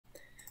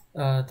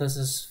This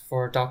is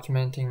for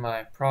documenting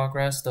my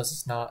progress. This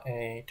is not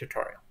a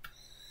tutorial.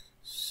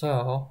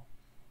 So,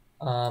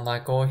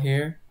 my goal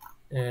here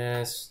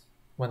is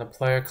when the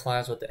player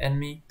collides with the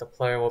enemy, the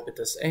player will be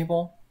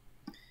disabled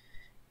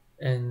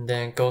and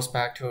then goes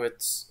back to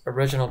its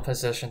original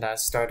position that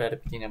started at the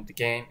beginning of the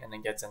game and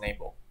then gets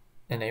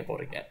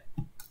enabled again.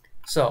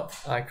 So,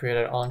 I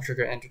created on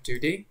trigger enter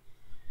 2D.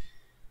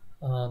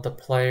 The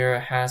player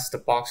has the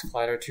box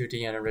collider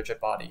 2D and a rigid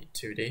body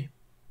 2D.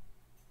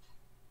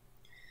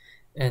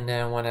 And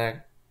then when it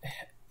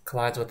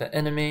collides with the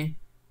enemy,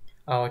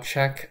 I'll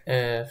check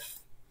if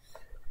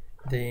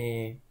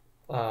the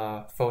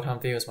photon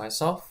view is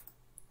myself.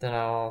 Then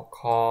I'll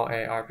call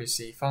a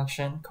RPC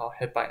function called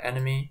hit by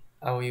enemy.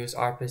 I will use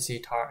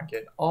RPC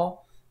target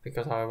all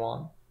because I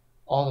want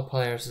all the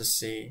players to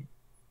see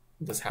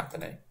this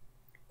happening.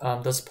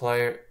 This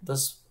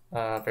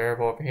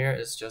variable over here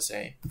is just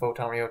a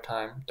photon real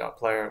time dot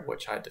player,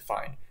 which I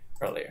defined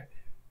earlier.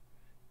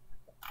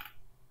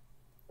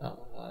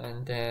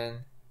 And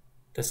then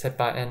this hit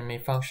by enemy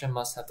function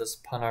must have this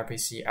pun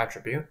RPC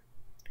attribute.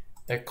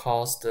 It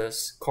calls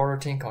this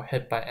coroutine called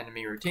hit by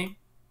enemy routine.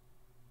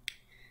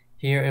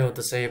 Here it will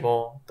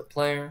disable the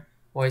player,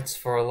 waits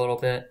for a little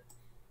bit,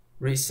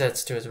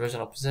 resets to its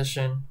original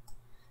position,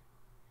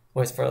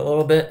 waits for a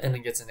little bit, and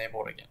then gets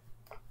enabled again.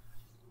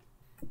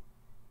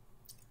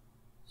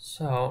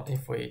 So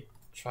if we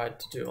try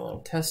to do a little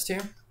test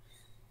here,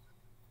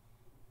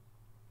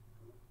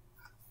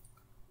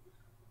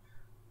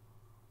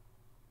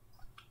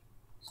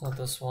 so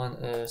this one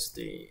is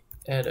the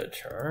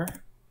editor,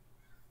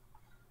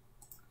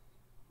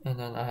 and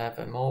then I have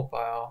a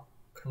mobile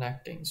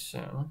connecting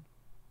soon.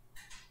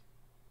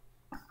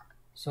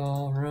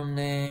 So room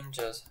name,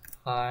 just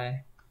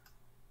hi.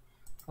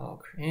 I'll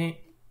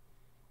create.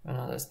 And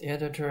now that's the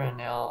editor, and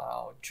now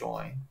I'll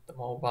join the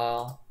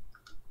mobile.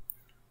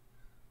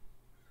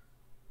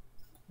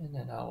 And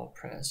then I will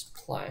press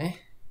play.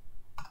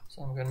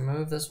 So I'm going to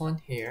move this one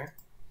here.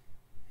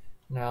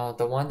 Now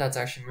the one that's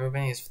actually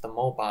moving is the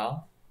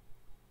mobile.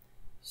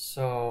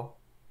 So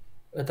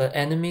the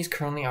enemies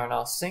currently are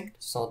not synced.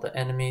 So the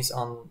enemies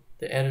on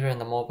the editor and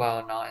the mobile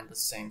are not in the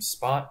same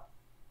spot.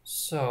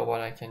 So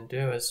what I can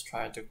do is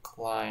try to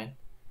collide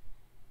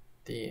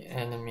the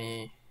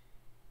enemy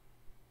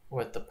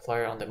with the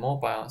player on the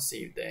mobile and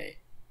see if they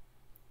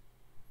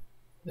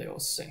will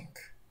sync.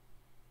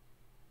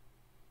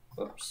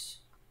 Oops.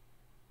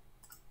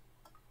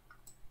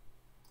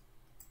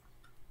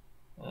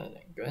 And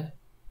then good.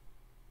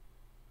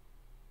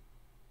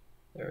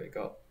 There we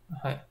go.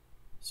 Hi.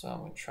 So I'm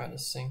going to try to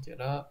sync it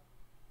up.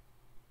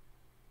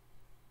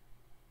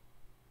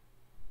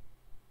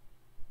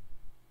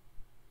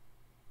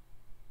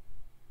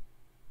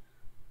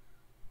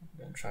 I'm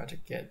going to try to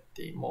get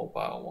the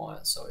mobile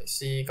one. So you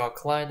see, got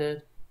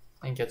collided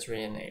and gets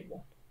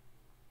re-enabled.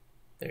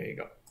 There you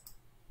go.